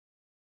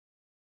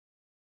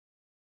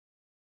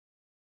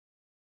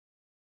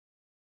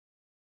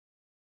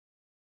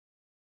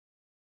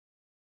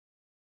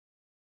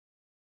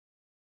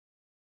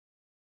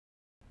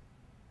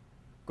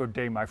Good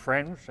day, my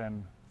friends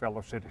and fellow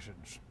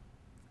citizens.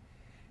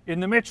 In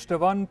the midst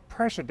of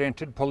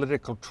unprecedented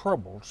political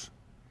troubles,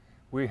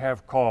 we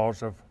have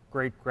cause of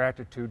great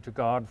gratitude to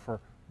God for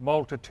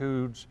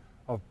multitudes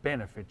of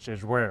benefits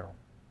as well.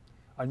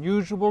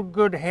 Unusual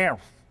good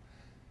health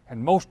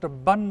and most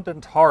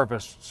abundant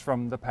harvests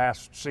from the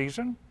past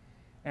season,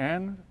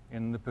 and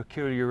in the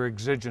peculiar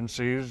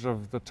exigencies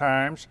of the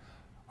times,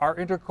 our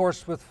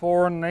intercourse with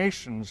foreign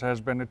nations has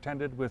been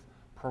attended with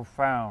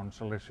profound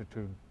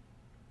solicitude.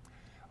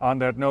 On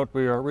that note,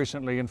 we are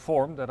recently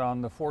informed that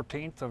on the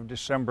 14th of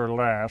December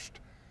last,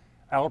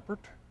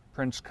 Albert,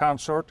 Prince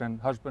Consort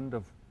and husband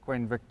of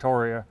Queen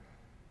Victoria,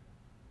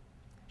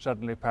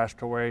 suddenly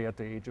passed away at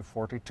the age of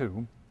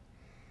 42.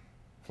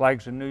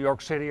 Flags in New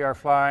York City are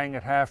flying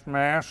at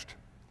half-mast,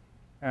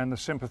 and the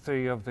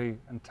sympathy of the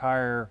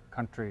entire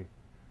country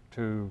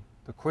to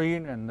the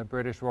Queen and the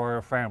British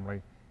royal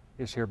family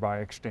is hereby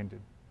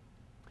extended.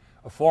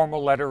 A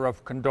formal letter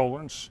of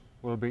condolence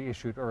will be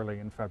issued early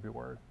in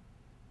February.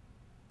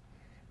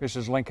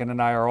 Mrs. Lincoln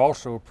and I are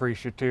also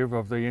appreciative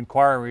of the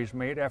inquiries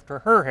made after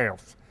her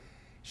health.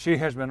 She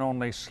has been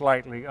only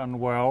slightly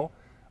unwell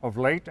of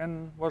late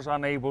and was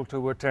unable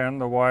to attend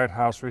the White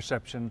House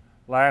reception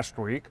last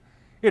week.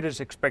 It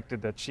is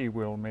expected that she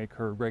will make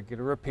her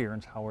regular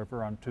appearance,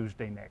 however, on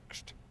Tuesday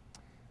next.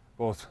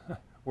 Both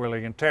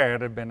Willie and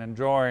Ted have been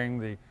enjoying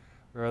the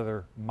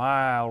rather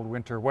mild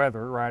winter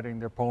weather, riding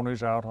their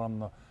ponies out on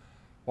the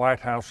White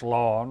House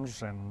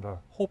lawns and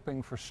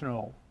hoping for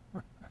snow.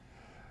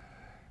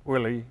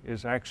 Willie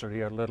is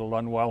actually a little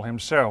unwell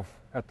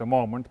himself at the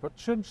moment, but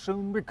should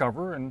soon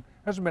recover and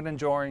has been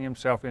enjoying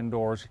himself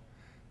indoors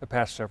the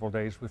past several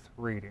days with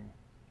reading.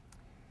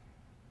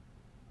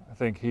 I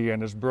think he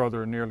and his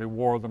brother nearly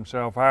wore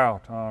themselves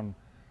out on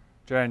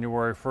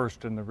January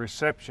 1st in the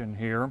reception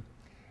here.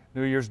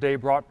 New Year's Day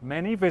brought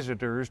many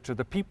visitors to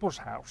the People's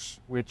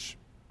House, which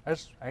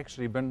has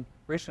actually been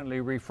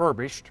recently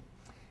refurbished.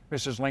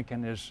 Mrs.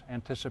 Lincoln is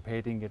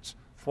anticipating its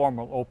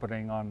formal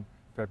opening on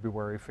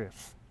February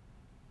 5th.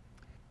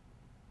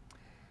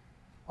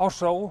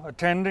 Also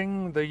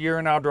attending the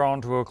year now drawn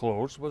to a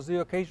close was the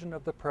occasion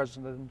of the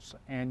President's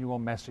annual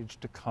message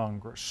to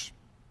Congress.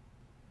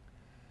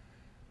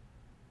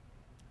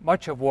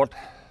 Much of what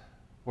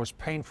was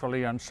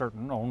painfully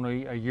uncertain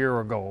only a year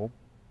ago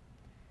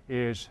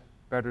is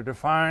better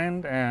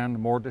defined and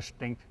more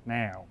distinct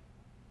now.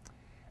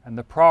 And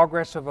the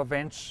progress of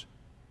events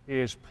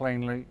is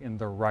plainly in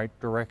the right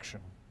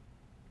direction.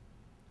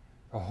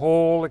 The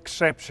whole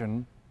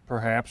exception,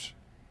 perhaps,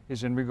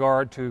 is in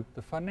regard to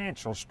the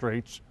financial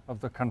straits of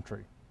the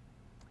country.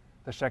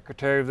 The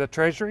Secretary of the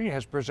Treasury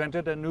has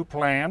presented a new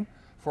plan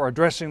for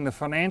addressing the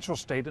financial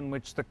state in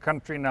which the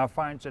country now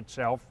finds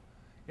itself,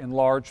 in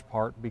large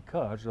part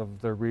because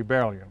of the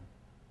rebellion.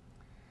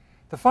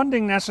 The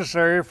funding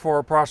necessary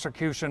for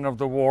prosecution of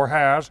the war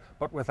has,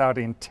 but without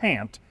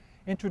intent,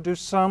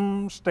 introduced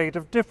some state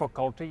of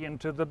difficulty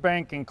into the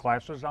banking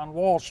classes on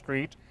Wall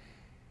Street,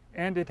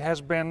 and it has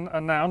been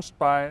announced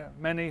by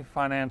many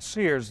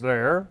financiers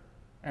there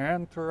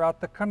and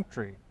throughout the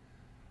country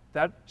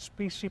that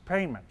specie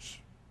payments,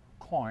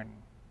 coin,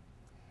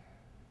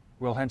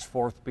 will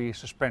henceforth be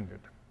suspended.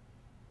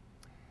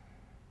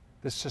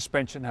 This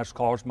suspension has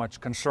caused much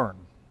concern.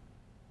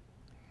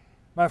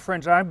 My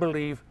friends, I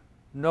believe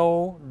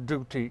no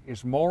duty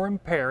is more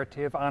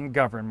imperative on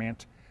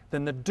government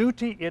than the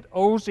duty it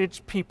owes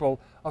its people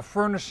of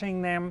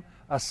furnishing them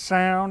a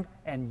sound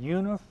and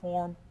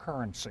uniform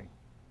currency.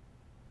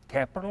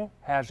 Capital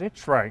has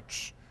its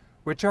rights,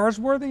 which are as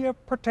worthy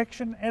of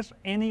protection as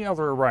any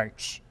other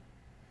rights.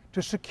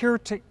 To secure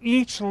to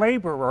each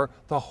laborer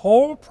the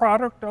whole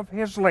product of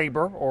his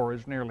labor, or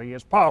as nearly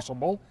as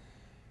possible,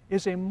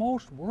 is a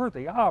most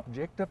worthy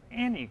object of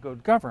any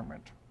good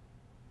government.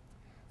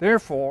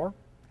 Therefore,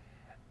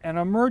 an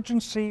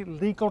emergency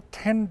legal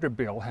tender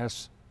bill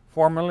has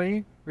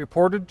formally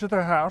reported to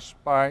the House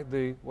by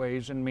the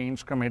Ways and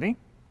Means Committee.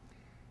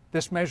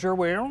 This measure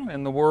will,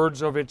 in the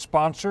words of its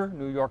sponsor,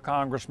 New York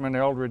Congressman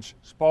Eldridge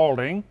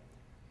Spalding,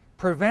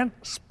 prevent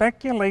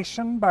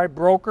speculation by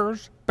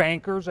brokers,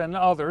 bankers, and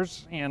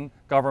others in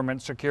government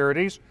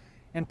securities,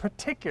 and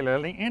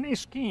particularly any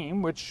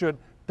scheme which should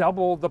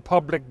double the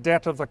public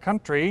debt of the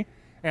country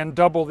and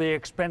double the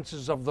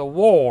expenses of the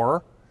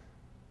war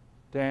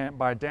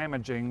by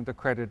damaging the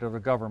credit of the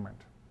government.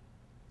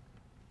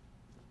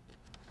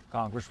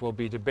 Congress will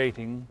be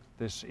debating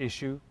this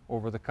issue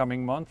over the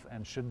coming month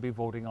and should be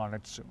voting on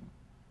it soon.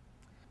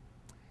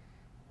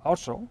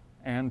 Also,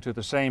 and to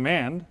the same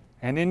end,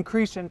 an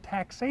increase in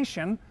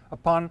taxation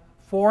upon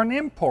foreign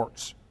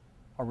imports,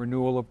 a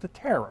renewal of the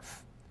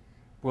tariff,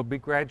 will be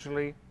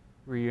gradually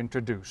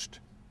reintroduced.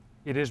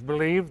 It is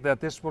believed that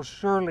this will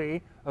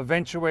surely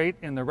eventuate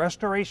in the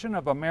restoration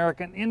of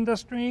American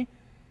industry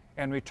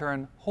and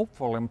return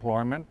hopeful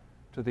employment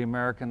to the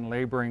American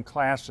laboring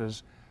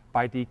classes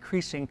by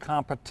decreasing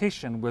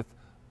competition with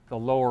the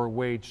lower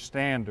wage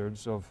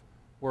standards of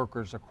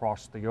workers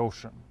across the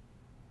ocean.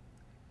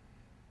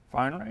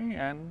 Finally,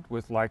 and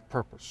with like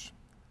purpose,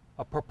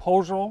 a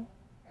proposal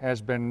has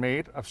been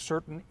made of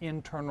certain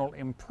internal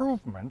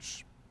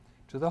improvements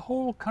to the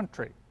whole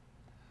country,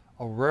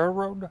 a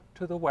railroad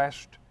to the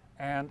west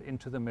and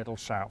into the Middle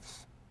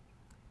South.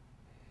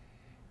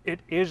 It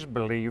is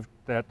believed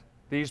that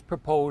these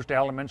proposed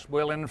elements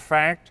will in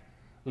fact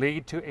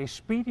lead to a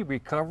speedy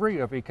recovery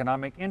of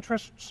economic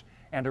interests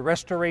and a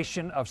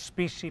restoration of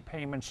specie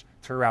payments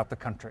throughout the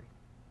country.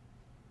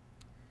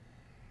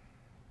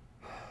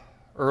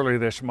 Early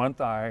this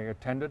month, I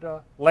attended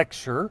a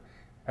lecture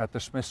at the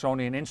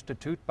Smithsonian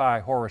Institute by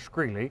Horace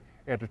Greeley,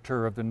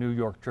 editor of the New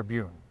York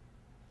Tribune.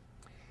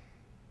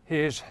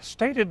 His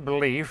stated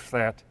belief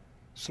that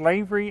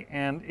slavery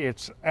and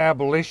its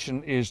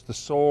abolition is the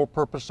sole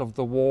purpose of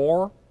the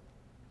war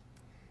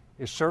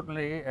is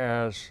certainly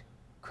as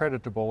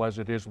creditable as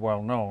it is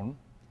well known,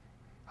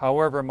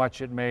 however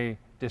much it may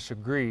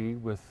disagree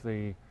with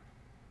the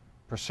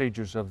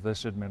procedures of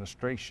this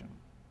administration.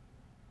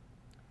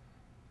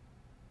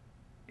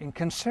 In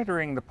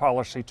considering the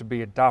policy to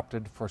be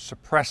adopted for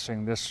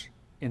suppressing this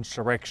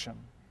insurrection,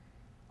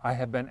 I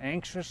have been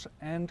anxious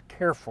and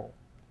careful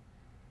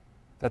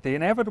that the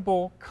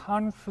inevitable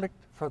conflict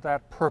for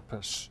that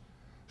purpose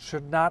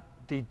should not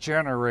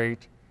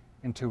degenerate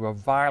into a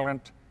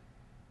violent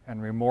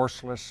and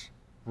remorseless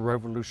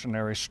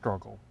revolutionary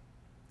struggle.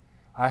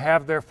 I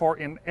have therefore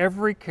in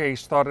every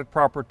case thought it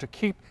proper to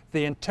keep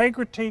the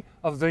integrity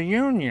of the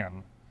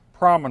Union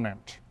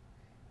prominent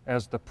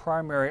as the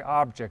primary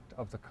object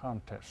of the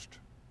contest.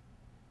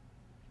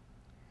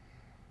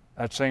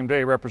 That same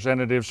day,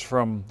 representatives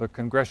from the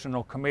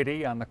Congressional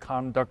Committee on the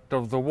Conduct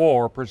of the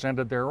War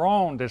presented their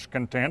own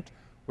discontent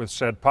with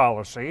said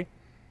policy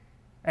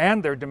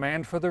and their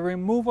demand for the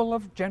removal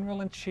of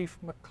General-in-Chief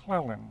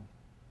McClellan.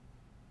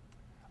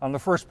 On the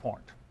first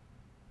point,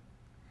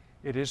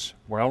 it is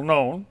well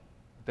known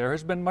there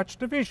has been much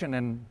division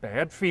and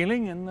bad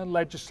feeling in the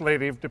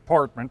legislative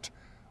department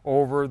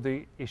over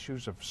the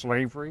issues of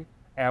slavery,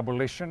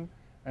 abolition,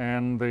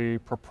 and the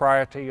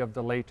propriety of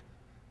the late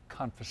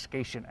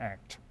Confiscation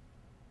Act.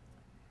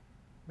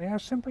 May I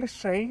simply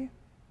say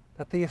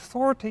that the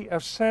authority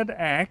of said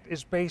act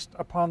is based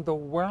upon the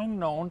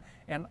well-known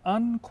and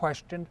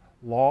unquestioned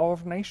law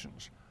of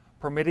nations,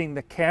 permitting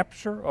the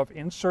capture of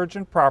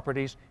insurgent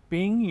properties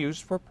being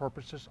used for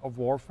purposes of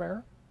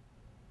warfare?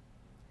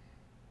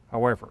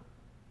 However,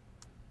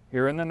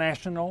 here in the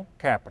national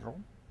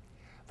capital,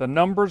 the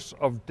numbers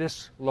of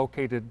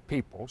dislocated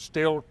people,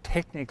 still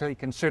technically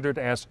considered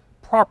as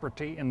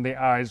property in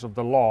the eyes of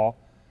the law,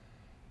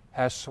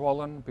 has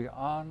swollen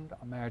beyond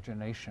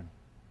imagination,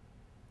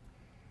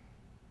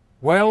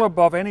 well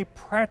above any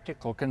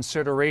practical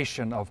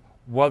consideration of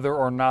whether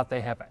or not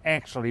they have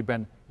actually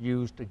been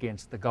used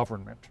against the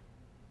government.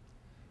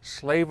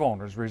 Slave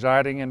owners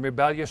residing in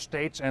rebellious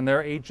states and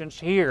their agents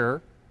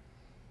here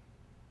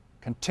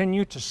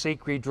continue to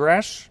seek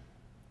redress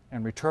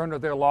and return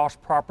of their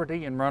lost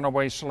property and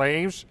runaway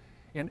slaves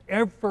in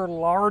ever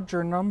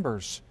larger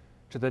numbers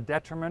to the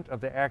detriment of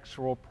the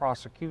actual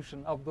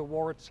prosecution of the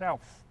war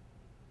itself.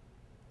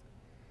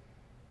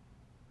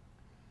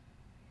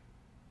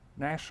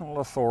 National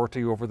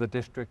authority over the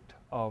District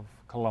of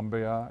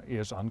Columbia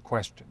is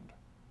unquestioned.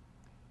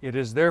 It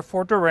is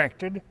therefore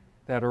directed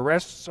that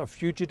arrests of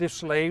fugitive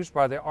slaves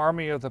by the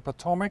Army of the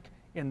Potomac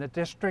in the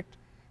district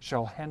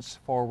shall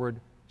henceforward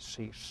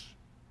cease.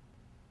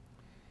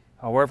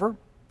 However,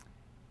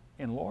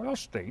 in loyal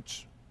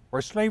states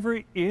where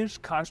slavery is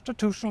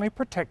constitutionally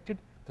protected,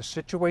 the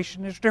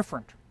situation is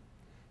different.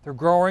 The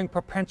growing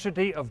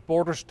propensity of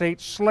border state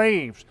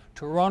slaves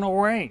to run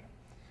away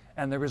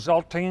and the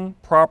resulting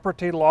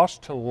property loss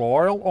to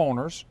loyal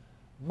owners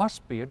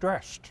must be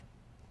addressed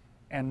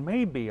and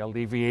may be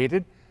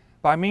alleviated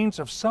by means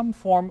of some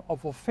form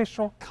of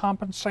official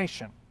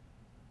compensation.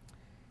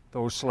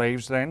 Those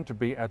slaves then to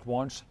be at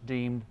once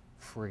deemed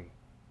free.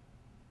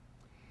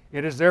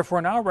 It is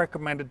therefore now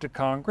recommended to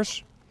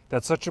Congress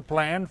that such a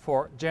plan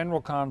for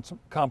general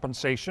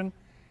compensation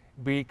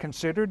be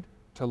considered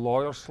to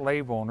loyal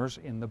slave owners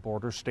in the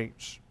border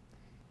states.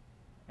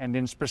 And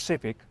in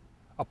specific,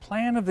 a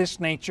plan of this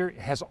nature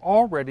has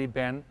already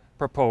been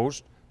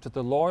proposed to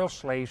the loyal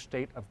slave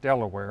state of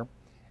Delaware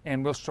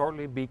and will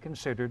shortly be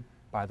considered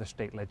by the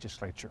state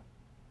legislature.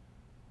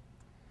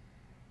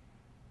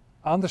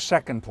 On the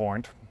second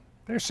point,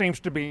 there seems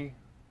to be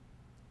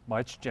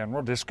much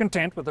general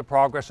discontent with the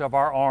progress of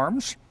our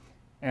arms,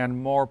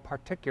 and more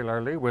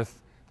particularly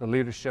with the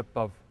leadership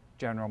of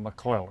General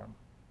McClellan.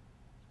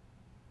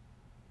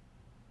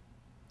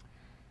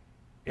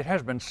 It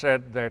has been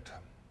said that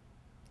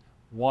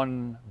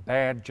one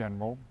bad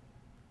general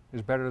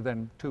is better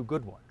than two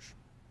good ones.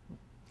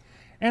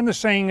 And the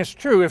saying is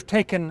true if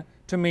taken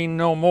to mean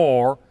no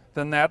more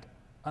than that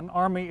an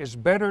army is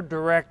better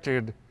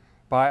directed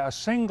by a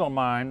single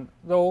mind,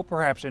 though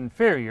perhaps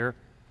inferior,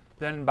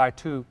 than by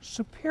two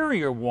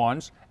superior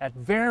ones at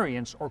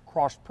variance or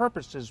cross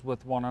purposes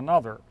with one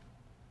another.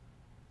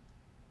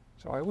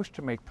 So I wish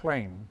to make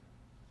plain,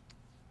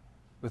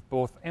 with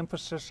both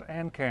emphasis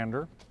and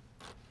candor,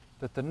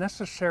 that the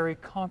necessary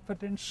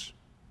confidence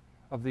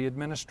of the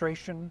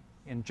administration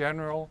in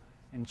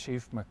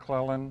General-in-Chief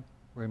McClellan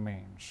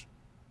remains.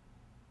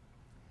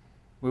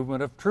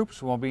 Movement of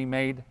troops will be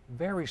made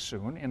very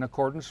soon in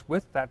accordance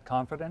with that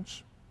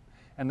confidence,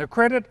 and the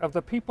credit of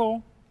the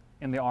people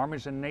in the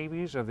armies and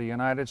navies of the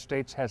United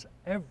States has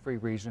every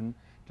reason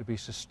to be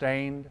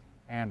sustained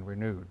and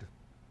renewed.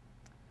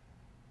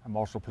 I'm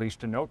also pleased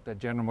to note that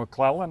General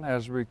McClellan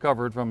has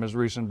recovered from his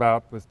recent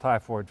bout with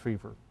typhoid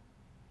fever.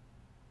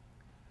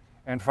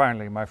 And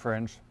finally, my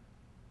friends,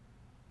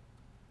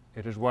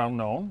 it is well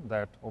known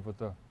that over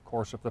the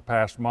course of the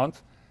past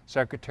month,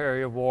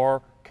 Secretary of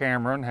War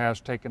Cameron has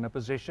taken a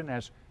position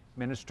as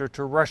Minister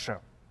to Russia,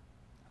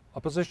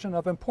 a position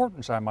of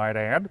importance, I might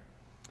add,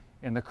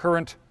 in the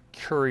current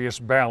curious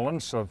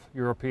balance of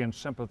European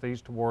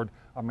sympathies toward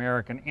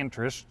American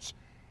interests.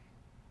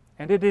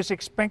 And it is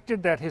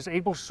expected that his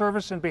able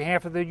service in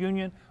behalf of the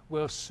Union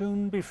will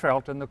soon be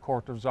felt in the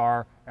court of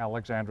Tsar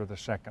Alexander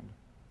II,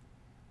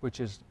 which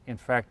is in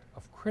fact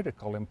of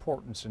critical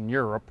importance in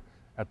Europe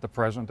at the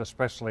present,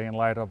 especially in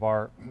light of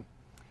our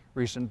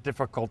recent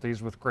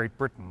difficulties with Great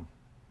Britain.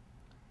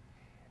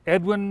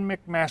 Edwin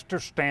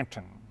McMaster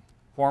Stanton,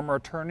 former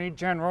Attorney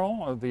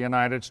General of the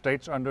United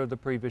States under the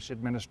previous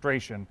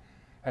administration,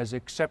 has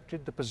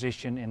accepted the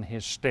position in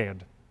his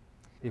stead.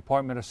 The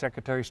appointment of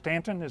Secretary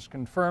Stanton is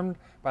confirmed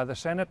by the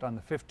Senate on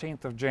the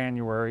 15th of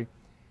January,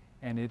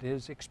 and it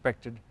is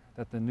expected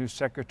that the new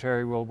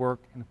Secretary will work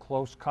in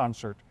close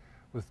concert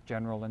with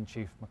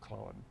General-in-Chief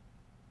McClellan.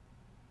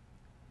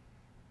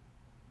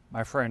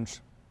 My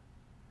friends,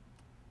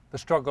 the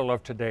struggle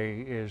of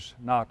today is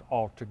not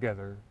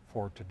altogether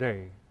for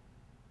today,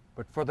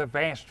 but for the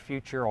vast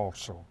future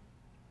also.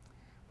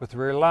 With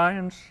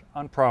reliance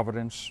on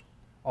Providence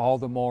all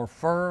the more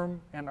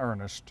firm and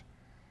earnest,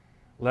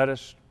 let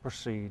us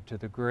proceed to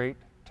the great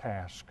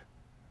task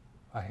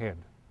ahead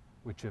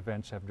which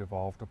events have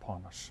devolved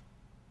upon us.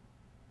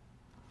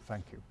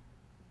 Thank you.